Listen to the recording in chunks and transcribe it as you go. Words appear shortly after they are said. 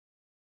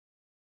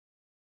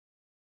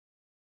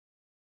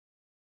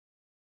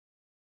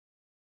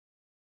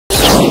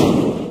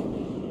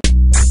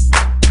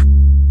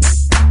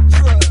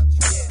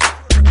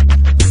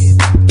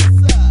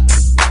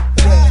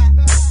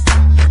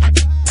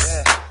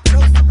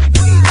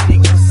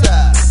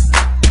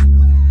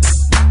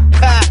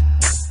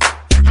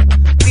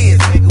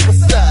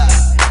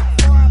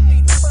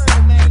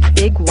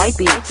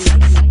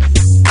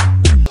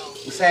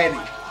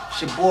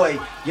It's your boy,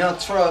 Young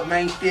Trub,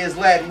 man, Thizz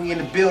Latin, we in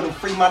the building.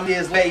 Free my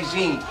Thizz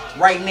Beijing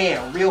right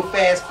now, real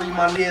fast. Free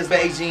my Thizz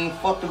Beijing.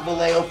 Fuck the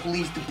Vallejo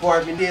Police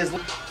Department. Thizz,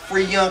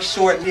 free Young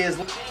Short.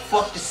 Thizz,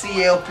 fuck the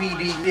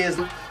CLPD.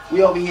 Thizz,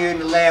 we over here in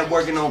the lab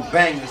working on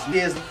bangers.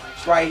 Thizz,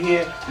 right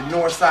here, the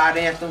Northside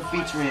Anthem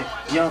featuring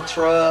Young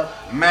Trub,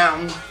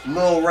 Mountain,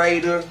 Lil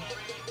Raider,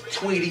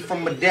 Tweety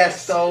from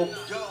Modesto,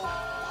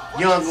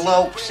 Young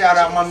Lope, shout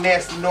out my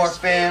nasty North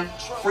fam.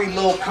 Free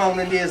Lil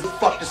Conan. Thizz,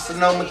 fuck the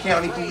Sonoma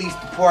County Police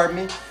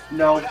Department. You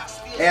know,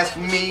 as for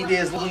me,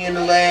 Thizz, we in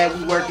the lab,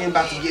 we working,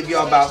 about to give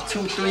y'all about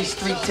 2-3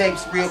 street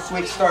tapes real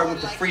quick, starting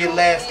with the Free at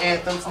Last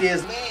anthems.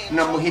 Thizz, and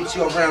I'm gonna hit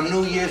you around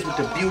New Year's with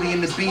the Beauty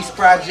and the Beast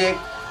project.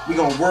 We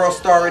gonna world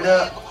star it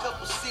up.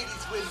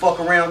 Fuck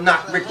around,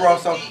 knock Rick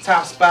Ross off the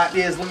top spot.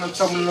 Thizz, let me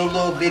some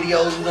little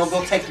videos. We gonna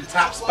go take the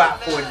top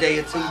spot for a day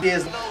or two.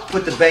 Thizz,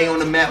 put the Bay on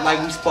the map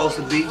like we supposed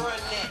to be.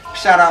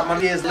 Shout out my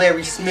Thizz,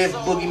 Larry Smith,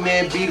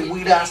 Boogeyman, Be the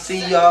Weed, I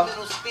see y'all.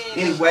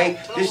 Anyway,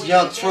 this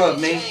Young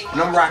Trub, man,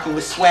 and I'm rocking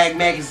with Swag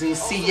Magazine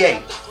CA,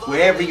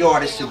 where every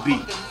artist should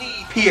be.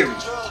 Period.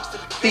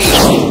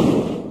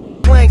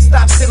 Playing,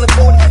 stop stealing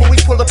 40 when we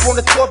pull up on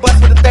the tour bus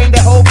with a thing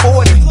that hold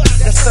 40.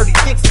 That's 30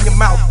 dicks in your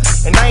mouth,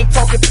 and I ain't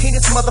talking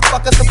penis,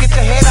 motherfucker, so get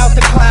your head out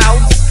the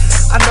clouds.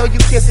 I know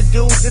you kissing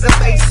dudes in the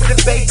face with a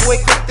big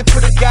boy quick to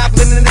put a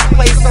goblin in his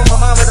place. On my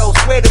mama though,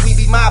 swear that we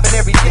be mobbing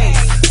every day.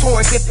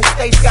 Touring different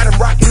states, got him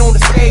rocking on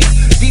the stage.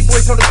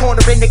 D-boys on the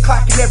corner and they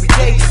clocking every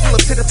day. Pull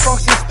up to the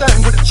function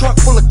stunting with a trunk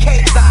full of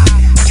cakes. I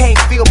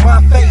can't feel my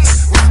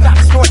face. Well, stop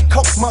snorting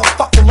coke,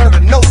 motherfucker, learn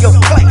to know your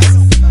place.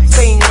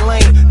 Stay in your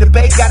lane, the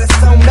Bay got it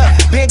sewn up.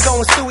 Been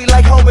going Stewie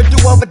like Homer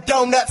do over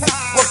donuts.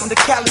 Welcome to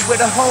Cali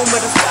where the home of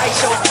the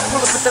sideshow.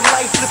 Pull up with the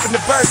light, flipping the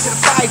bird to the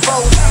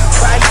 5-0s.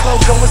 Ride slow,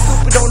 going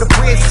stupid on the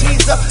bridge.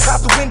 Tease up out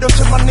the window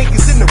to my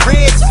niggas in the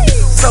ridge.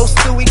 So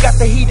Stewie got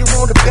the heater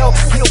on the belt.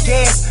 Peel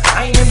gas,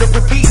 I ain't into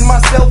repeating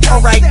myself.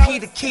 Alright,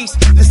 Peter Keys,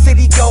 the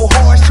city go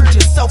hard. Shoot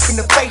yourself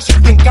in the face, you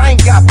think I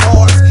ain't got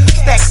bars.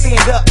 Stack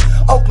stand up,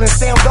 Oakland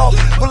sound off.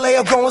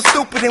 Vallejo going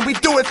stupid and we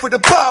do it for the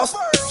boss.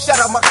 Shout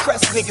out my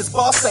crest niggas,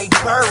 boss say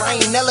burr.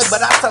 I ain't Nelly,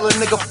 but I tell a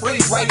nigga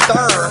freeze right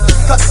there.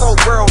 Cutthroat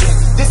world,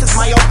 this is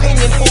my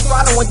opinion. Full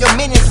throttle on your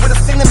minions with a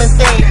cinnamon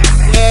thing.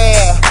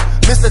 Yeah,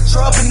 Mr.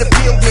 Trub in the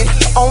building.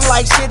 On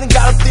like shit and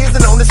got him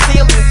thizzing on the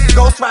ceiling.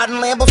 Ghost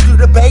riding Lambos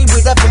through the Bay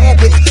with a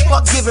bandit.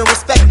 Fuck giving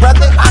respect,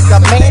 brother, I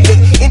command it.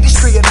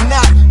 Industry or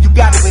not, you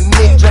gotta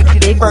admit, Drake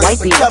did it first,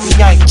 but tell me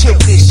I ain't chill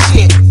this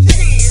shit.